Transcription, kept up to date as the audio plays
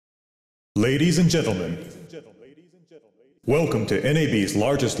Ladies and gentlemen, welcome to NAB's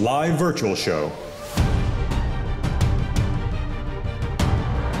largest live virtual show.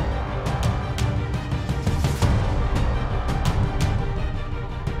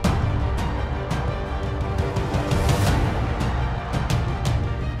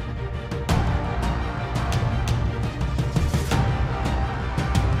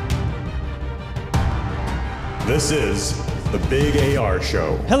 This is the Big AR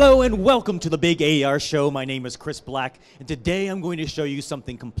Show. Hello and welcome to the Big AR Show. My name is Chris Black, and today I'm going to show you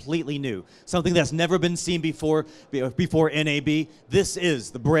something completely new, something that's never been seen before NAB. This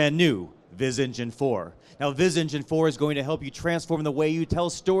is the brand new Viz Engine 4. Now, Viz Engine 4 is going to help you transform the way you tell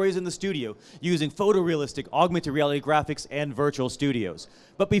stories in the studio using photorealistic augmented reality graphics and virtual studios.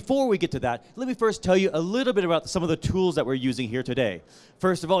 But before we get to that, let me first tell you a little bit about some of the tools that we're using here today.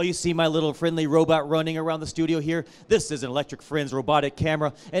 First of all, you see my little friendly robot running around the studio here. This is an Electric Friends robotic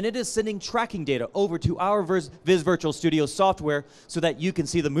camera, and it is sending tracking data over to our Viz Virtual Studio software so that you can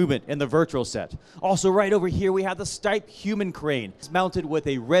see the movement in the virtual set. Also, right over here, we have the Stipe human crane. It's mounted with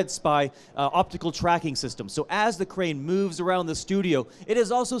a Red Spy optical tracking system. So as the crane moves around the studio, it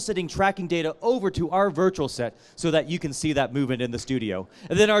is also sending tracking data over to our virtual set so that you can see that movement in the studio.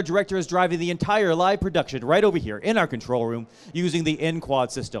 And then our director is driving the entire live production right over here in our control room using the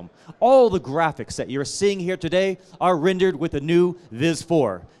N-Quad system. All the graphics that you're seeing here today are rendered with the new Viz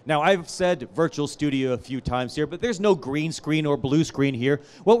 4. Now, I've said virtual studio a few times here, but there's no green screen or blue screen here.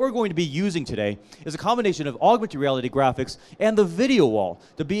 What we're going to be using today is a combination of augmented reality graphics and the video wall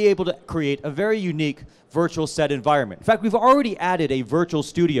to be able to create a very unique virtual set environment. In fact, we've already added a virtual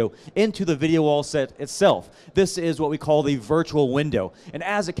studio into the video wall set itself. This is what we call the virtual window. And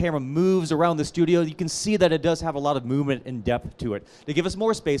as the camera moves around the studio, you can see that it does have a lot of movement and depth to it to give us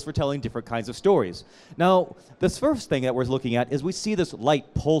more space for telling different kinds of stories. Now, this first thing that we're looking at is we see this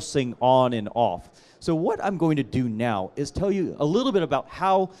light pulsing on and off. So what I'm going to do now is tell you a little bit about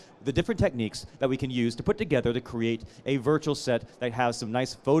how the different techniques that we can use to put together to create a virtual set that has some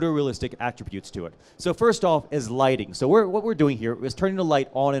nice photorealistic attributes to it. So first off is lighting. So what we're doing here is turning the light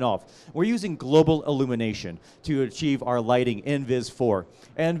on and off. We're using global illumination to achieve our lighting in Viz 4.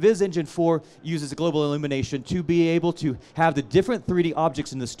 And Viz Engine 4 uses global illumination to be able to have the different 3D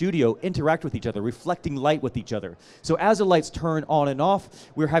objects in the studio interact with each other, reflecting light with each other. So as the lights turn on and off,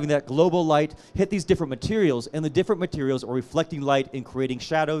 we're having that global light hit these different materials, and the different materials are reflecting light and creating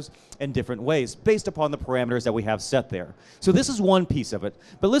shadows in different ways based upon the parameters that we have set there. So this is one piece of it,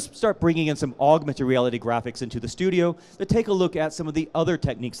 but let's start bringing in some augmented reality graphics into the studio to take a look at some of the other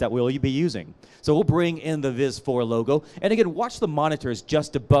techniques that we'll be using. So we'll bring in the Viz 4 logo, and again, watch the monitors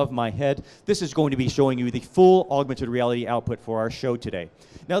just above my head. This is going to be showing you the full augmented reality output for our show today.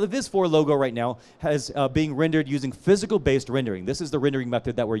 Now, the Viz 4 logo right now has being rendered using physical-based rendering. This is the rendering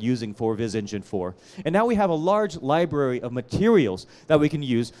method that we're using for Viz Engine 4. And now we have a large library of materials that we can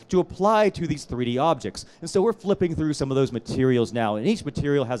use to apply to these 3D objects. And so we're flipping through some of those materials now. And each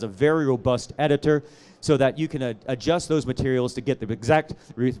material has a very robust editor so that you can adjust those materials to get the exact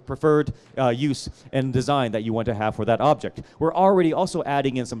preferred use and design that you want to have for that object. We're already also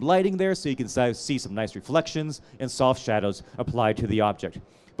adding in some lighting there so you can see some nice reflections and soft shadows applied to the object.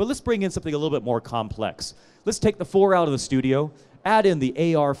 But let's bring in something a little bit more complex. Let's take the 4 out of the studio, add in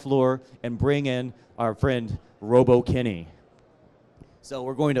the AR floor, and bring in our friend Robo Kenny. So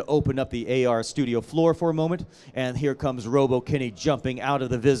we're going to open up the AR studio floor for a moment, and here comes Robo Kenny jumping out of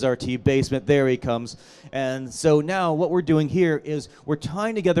the Vizrt basement. There he comes. And so now what we're doing here is we're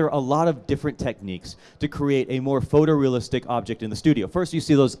tying together a lot of different techniques to create a more photorealistic object in the studio. First, you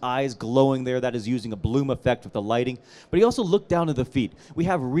see those eyes glowing there. That is using a bloom effect with the lighting. But you also look down at the feet. We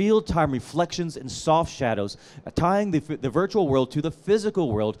have real-time reflections and soft shadows, tying the virtual world to the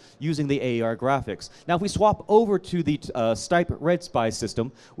physical world using the AR graphics. Now, if we swap over to the Stipe Red Spy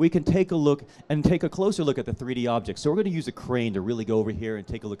system, we can take a look and take a closer look at the 3D objects. So we're going to use a crane to really go over here and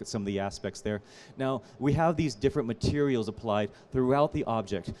take a look at some of the aspects there. Now, we have these different materials applied throughout the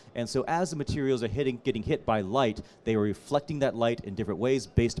object, and so as the materials are getting hit by light, they are reflecting that light in different ways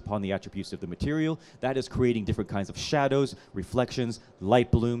based upon the attributes of the material. That is creating different kinds of shadows, reflections,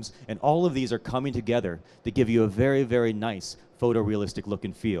 light blooms, and all of these are coming together to give you a very, very nice photorealistic look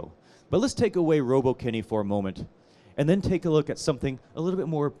and feel. But let's take away Robo Kenny for a moment and then take a look at something a little bit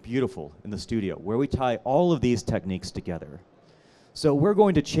more beautiful in the studio, where we tie all of these techniques together. So we're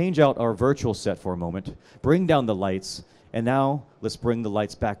going to change out our virtual set for a moment, bring down the lights, And now, let's bring the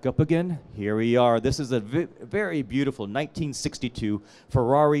lights back up again. Here we are. This is a very beautiful 1962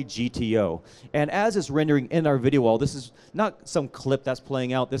 Ferrari GTO. And as it's rendering in our video wall, this is not some clip that's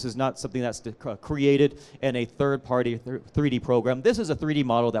playing out. This is not something that's created in a third-party 3D program. This is a 3D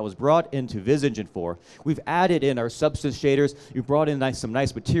model that was brought into Viz Engine 4. We've added in our substance shaders. We've brought in some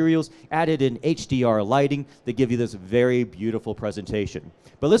nice materials, added in HDR lighting to give you this very beautiful presentation.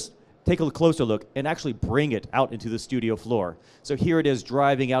 But let's take a closer look and actually bring it out into the studio floor. So here it is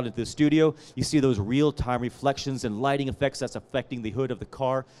driving out into the studio. You see those real-time reflections and lighting effects that's affecting the hood of the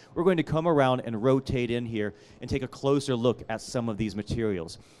car. We're going to come around and rotate in here and take a closer look at some of these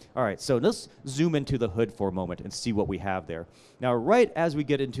materials. All right, so let's zoom into the hood for a moment and see what we have there. Now, right as we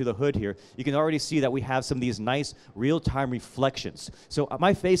get into the hood here, you can already see that we have some of these nice real-time reflections. So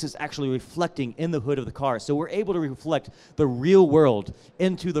my face is actually reflecting in the hood of the car. So we're able to reflect the real world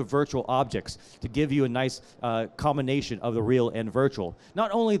into the virtual objects to give you a nice combination of the real and virtual.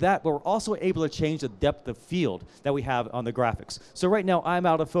 Not only that, but we're also able to change the depth of field that we have on the graphics. So right now I'm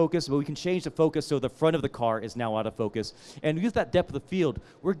out of focus, but we can change the focus so the front of the car is now out of focus. And with that depth of field,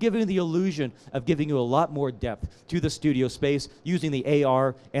 we're giving the illusion of giving you a lot more depth to the studio space using the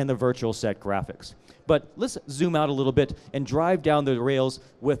AR and the virtual set graphics. But let's zoom out a little bit and drive down the rails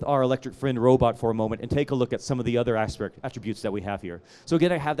with our electric friend robot for a moment and take a look at some of the other attributes that we have here. So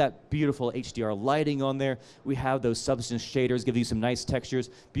again, I have that beautiful HDR lighting on there. We have those substance shaders, give you some nice textures,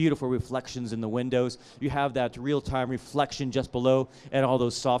 beautiful reflections in the windows. You have that real-time reflection just below and all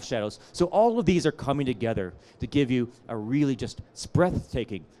those soft shadows. So all of these are coming together to give you a really just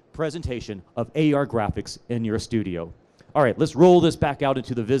breathtaking presentation of AR graphics in your studio. All right, let's roll this back out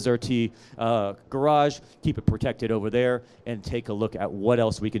into the Vizrt garage, keep it protected over there, and take a look at what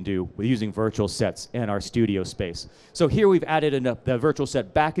else we can do with using virtual sets in our studio space. So here we've added the virtual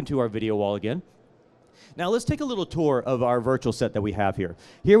set back into our video wall again. Now let's take a little tour of our virtual set that we have here.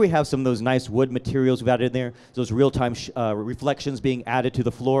 Here we have some of those nice wood materials we've added in there, those real-time reflections being added to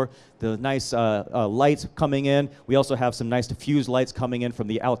the floor, the nice lights coming in. We also have some nice diffuse lights coming in from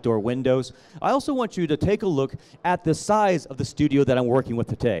the outdoor windows. I also want you to take a look at the size of the studio that I'm working with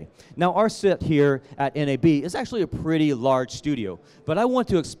today. Now our set here at NAB is actually a pretty large studio, but I want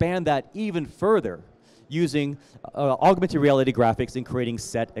to expand that even further using augmented reality graphics and creating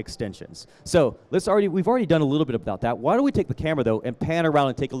set extensions. So we've already done a little bit about that. Why don't we take the camera though and pan around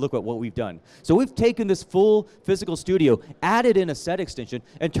and take a look at what we've done. So we've taken this full physical studio, added in a set extension,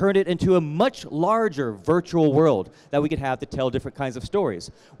 and turned it into a much larger virtual world that we could have to tell different kinds of stories.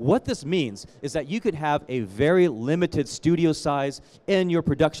 What this means is that you could have a very limited studio size in your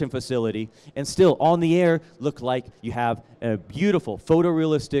production facility and still on the air look like you have a beautiful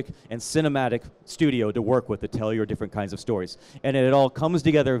photorealistic and cinematic studio to work with to tell your different kinds of stories. And it all comes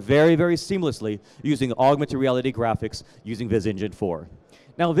together very, very seamlessly using augmented reality graphics using Viz Engine 4.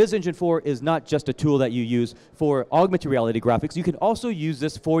 Now, Viz Engine 4 is not just a tool that you use for augmented reality graphics. You can also use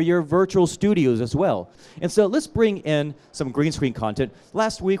this for your virtual studios as well. And so let's bring in some green screen content.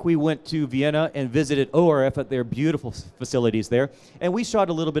 Last week, we went to Vienna and visited ORF at their beautiful facilities there. And we shot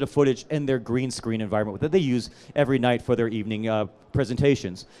a little bit of footage in their green screen environment that they use every night for their evening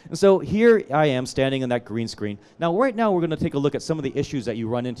presentations. And so here I am standing on that green screen. Now, right now, we're going to take a look at some of the issues that you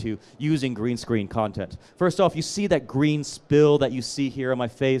run into using green screen content. First off, you see that green spill that you see here on my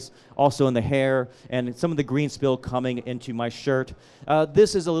face, also in the hair, and some of the green spill coming into my shirt.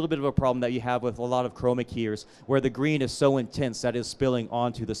 This is a little bit of a problem that you have with a lot of chroma keyers, where the green is so intense that it's spilling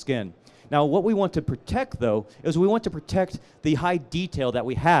onto the skin. Now, what we want to protect, though, is we want to protect the high detail that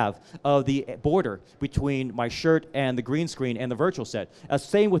we have of the border between my shirt and the green screen and the virtual set.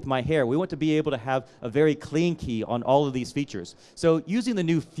 Same with my hair. We want to be able to have a very clean key on all of these features. So using the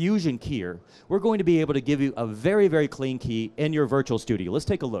new Fusion keyer, we're going to be able to give you a very, very clean key in your virtual studio. Let's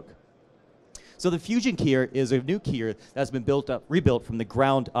take a look. So the Fusion keyer is a new keyer that's been rebuilt from the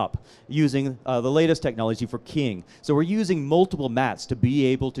ground up using the latest technology for keying. So we're using multiple mats to be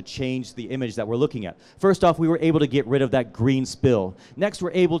able to change the image that we're looking at. First off, we were able to get rid of that green spill. Next,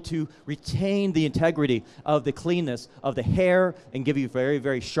 we're able to retain the integrity of the cleanness of the hair and give you very,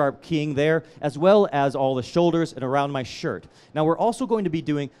 very sharp keying there, as well as all the shoulders and around my shirt. Now, we're also going to be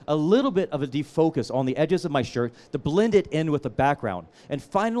doing a little bit of a defocus on the edges of my shirt to blend it in with the background. And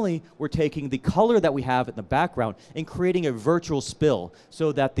finally, we're taking the color that we have in the background and creating a virtual spill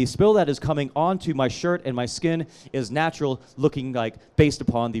so that the spill that is coming onto my shirt and my skin is natural, looking like based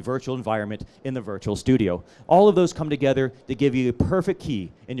upon the virtual environment in the virtual studio. All of those come together to give you a perfect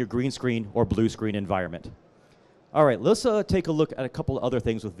key in your green screen or blue screen environment. All right, let's take a look at a couple of other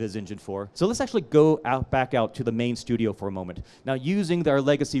things with Viz Engine 4. So let's actually go back out to the main studio for a moment. Now, using our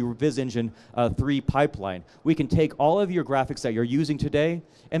legacy Viz Engine 3 pipeline, we can take all of your graphics that you're using today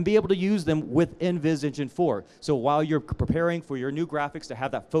and be able to use them within Viz Engine 4. So while you're preparing for your new graphics to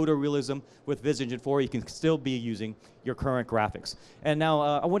have that photorealism with Viz Engine 4, you can still be using your current graphics. And now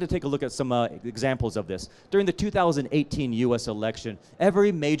I want to take a look at some examples of this. During the 2018 US election,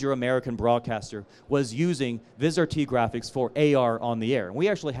 every major American broadcaster was using Vizrt graphics for AR on the air. And we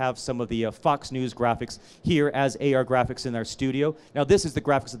actually have some of the Fox News graphics here as AR graphics in our studio. Now this is the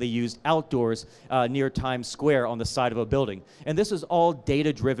graphics that they used outdoors near Times Square on the side of a building. And this is all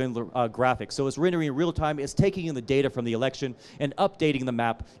data-driven graphics. So it's rendering in real time, it's taking in the data from the election and updating the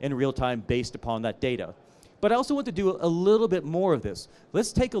map in real time based upon that data. But I also want to do a little bit more of this.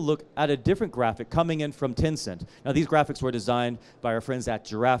 Let's take a look at a different graphic coming in from Tencent. Now these graphics were designed by our friends at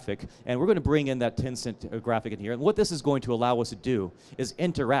Giraffic, and we're going to bring in that Tencent graphic in here. And what this is going to allow us to do is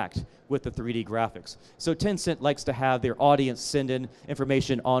interact with the 3D graphics. So Tencent likes to have their audience send in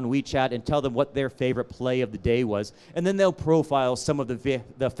information on WeChat and tell them what their favorite play of the day was, and then they'll profile some of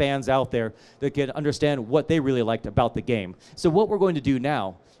the fans out there that can understand what they really liked about the game. So what we're going to do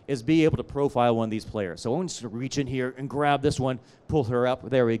now is be able to profile one of these players. So I'm just going to reach in here and grab this one, pull her up,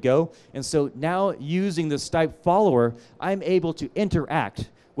 there we go. And so now using this type follower, I'm able to interact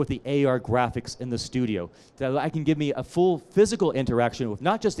with the AR graphics in the studio. So I can give me a full physical interaction with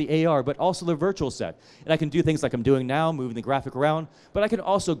not just the AR, but also the virtual set. And I can do things like I'm doing now, moving the graphic around, but I can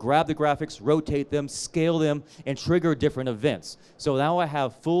also grab the graphics, rotate them, scale them, and trigger different events. So now I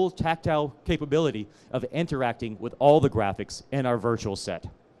have full tactile capability of interacting with all the graphics in our virtual set.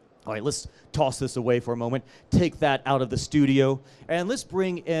 All right, let's toss this away for a moment, take that out of the studio, and let's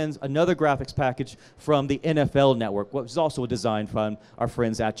bring in another graphics package from the NFL Network, which is also designed from our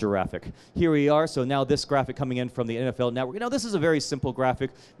friends at Giraffic. Here we are, so now this graphic coming in from the NFL Network. You know, this is a very simple graphic,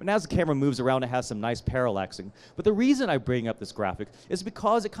 but as the camera moves around, it has some nice parallaxing. But the reason I bring up this graphic is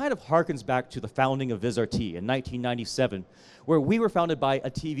because it kind of harkens back to the founding of Vizrt in 1997, where we were founded by a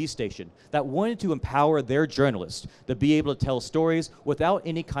TV station that wanted to empower their journalists to be able to tell stories without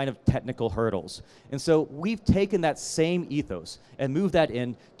any kind of technical hurdles. And so we've taken that same ethos and moved that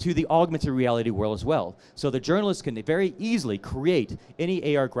into the augmented reality world as well. So the journalists can very easily create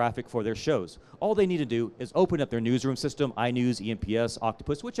any AR graphic for their shows. All they need to do is open up their newsroom system, iNews, EMPS,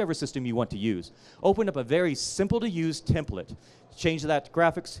 Octopus, whichever system you want to use. Open up a very simple to use template. Change that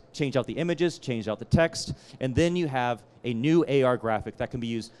graphics, change out the images, change out the text, and then you have a new AR graphic that can be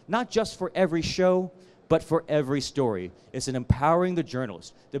used not just for every show, but for every story. It's an empowering the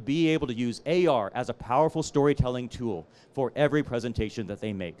journalist to be able to use AR as a powerful storytelling tool for every presentation that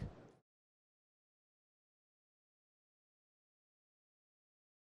they make.